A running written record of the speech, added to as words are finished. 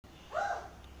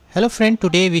Hello friend,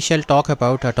 today we shall talk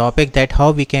about a topic that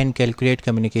how we can calculate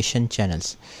communication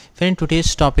channels. Friend,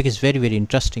 today's topic is very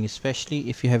interesting, especially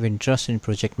if you have interest in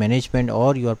project management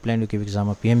or you are planning to give exam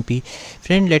of PMP.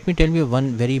 Friend, let me tell you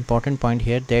one very important point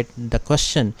here, that the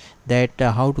question that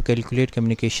how to calculate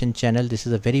communication channel, this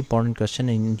is a very important question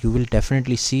and you will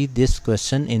definitely see this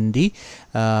question in the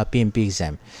PMP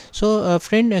exam. So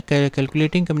friend,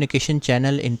 calculating communication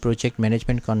channel in project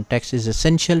management context is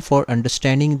essential for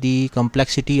understanding the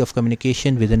complexity of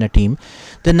communication within a team.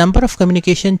 The number of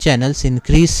communication channels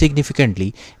increase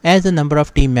significantly as the number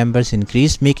of team members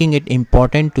increase, making it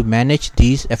important to manage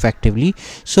these effectively.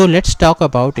 So let's talk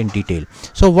about in detail.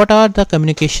 So what are the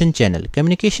communication channel?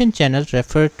 Communication channels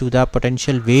refer to the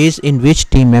potential ways in which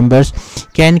team members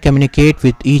can communicate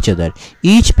with each other.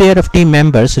 Each pair of team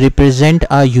members represent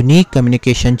a unique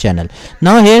communication channel.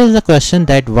 Now here is the question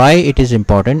that why it is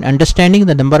important. Understanding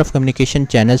the number of communication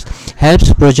channels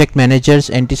helps project managers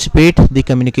anticipate the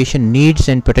communication needs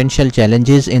and potential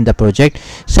challenges in the project,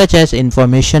 such as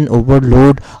information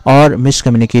overload or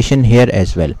miscommunication here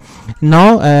as well.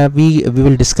 Now we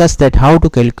will discuss that how to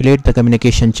calculate the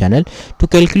communication channel. To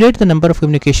calculate the number of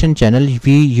communication channel,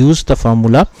 we use the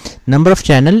formula number of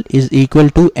channel is equal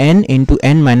to n into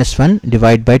n minus 1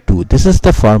 divided by 2. This is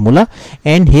the formula,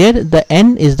 and here the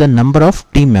n is the number of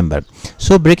team member.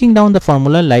 So breaking down the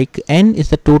formula, like n is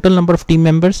the total number of team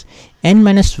members, n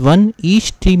minus 1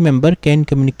 each team member can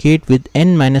communicate with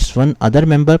n minus 1 other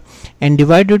member, and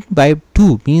divided by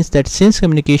 2 means that since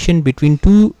communication between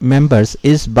two members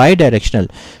is bidirectional,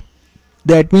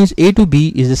 that means A to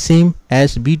B is the same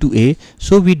as B to A,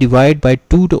 so we divide by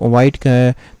 2 to avoid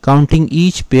counting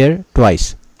each pair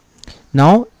twice.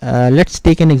 Now let's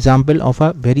take an example of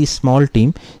a very small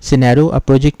team scenario. A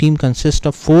project team consists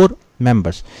of 4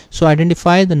 members, so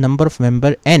identify the number of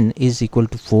member n is equal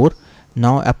to 4.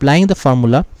 Now applying the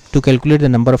formula to calculate the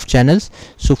number of channels,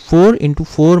 so 4 into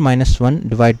 4 minus 1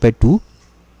 divided by 2,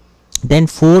 then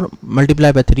 4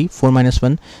 multiplied by 3, 4 minus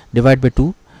 1 divided by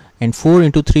 2, and 4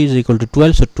 into 3 is equal to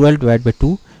 12, so 12 divided by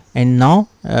 2, and now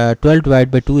 12 divided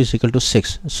by 2 is equal to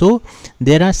 6. So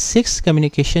there are 6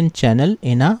 communication channel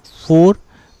in a 4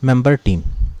 member team.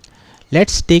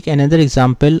 Let's take another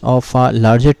example of a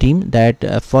larger team,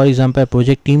 that for example a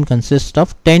project team consists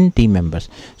of 10 team members,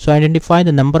 so identify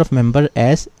the number of member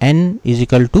as n is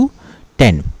equal to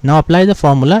 10. Now apply the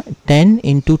formula 10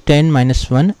 into 10 minus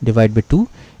 1 divided by 2,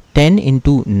 10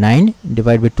 into 9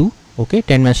 divided by 2, okay,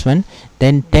 10 minus 1,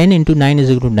 then 10 into 9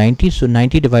 is equal to 90, so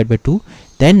 90 divided by 2,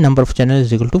 then number of channel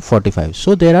is equal to 45.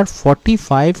 So there are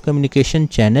 45 communication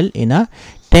channel in a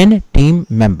 10 team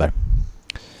member.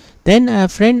 Then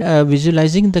friend,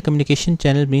 visualizing the communication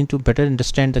channel means to better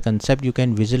understand the concept. You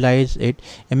can visualize it.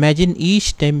 Imagine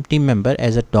each team member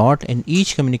as a dot and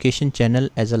each communication channel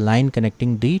as a line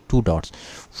connecting the two dots.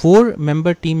 4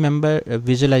 member team member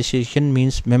visualization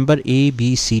means member A,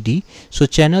 B, C, D. So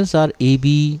channels are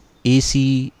AB,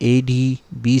 AC, AD,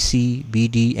 BC,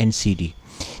 BD and CD.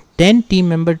 10 team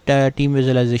member team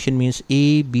visualization means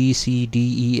A, B, C, D,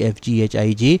 E, F, G, H,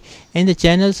 I, J, and the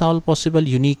channels all possible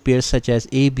unique pairs such as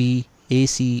AB,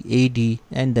 AC, AD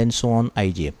and then so on,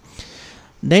 IJ.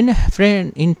 Then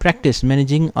friend, in practice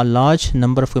managing a large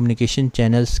number of communication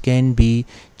channels can be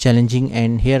challenging,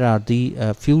 and here are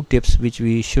the few tips which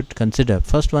we should consider.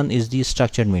 First one is the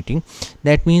structured meeting.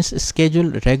 That means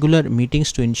schedule regular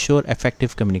meetings to ensure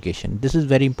effective communication. This is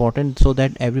very important so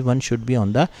that everyone should be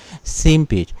on the same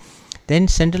page. Then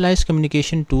centralized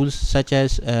communication tools such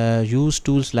as use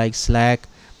tools like Slack,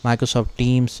 Microsoft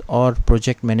Teams or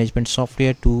project management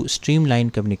software to streamline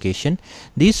communication.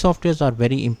 These softwares are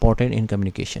very important in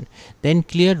communication. Then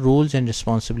clear roles and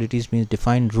responsibilities means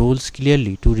define roles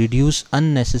clearly to reduce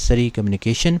unnecessary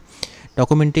communication.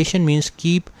 Documentation means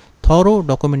keep thorough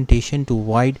documentation to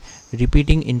avoid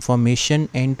repeating information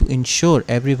and to ensure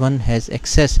everyone has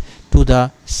access to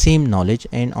the same knowledge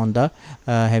and on the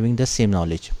having the same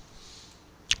knowledge.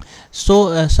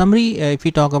 So summary, if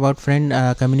we talk about friend,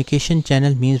 communication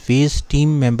channel means ways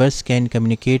team members can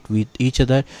communicate with each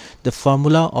other. The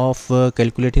formula of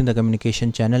calculating the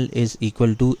communication channel is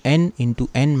equal to n into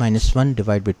n minus 1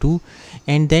 divided by 2,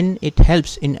 and then it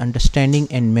helps in understanding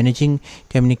and managing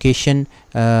communication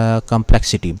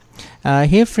complexity.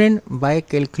 Here friend, by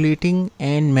calculating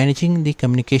and managing the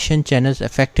communication channels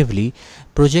effectively,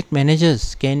 project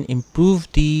managers can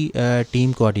improve the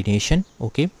team coordination,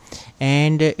 okay,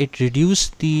 and it reduce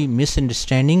the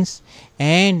misunderstandings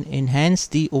and enhance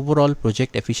the overall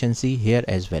project efficiency here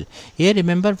as well. Here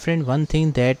remember friend one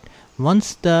thing, that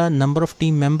once the number of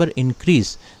team member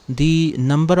increase, the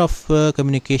number of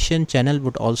communication channel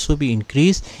would also be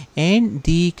increased, and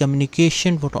the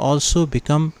communication would also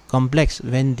become complex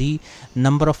when the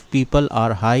number of people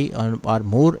are high or are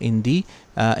more in the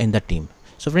team.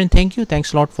 So friend,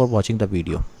 thanks a lot for watching the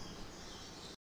video.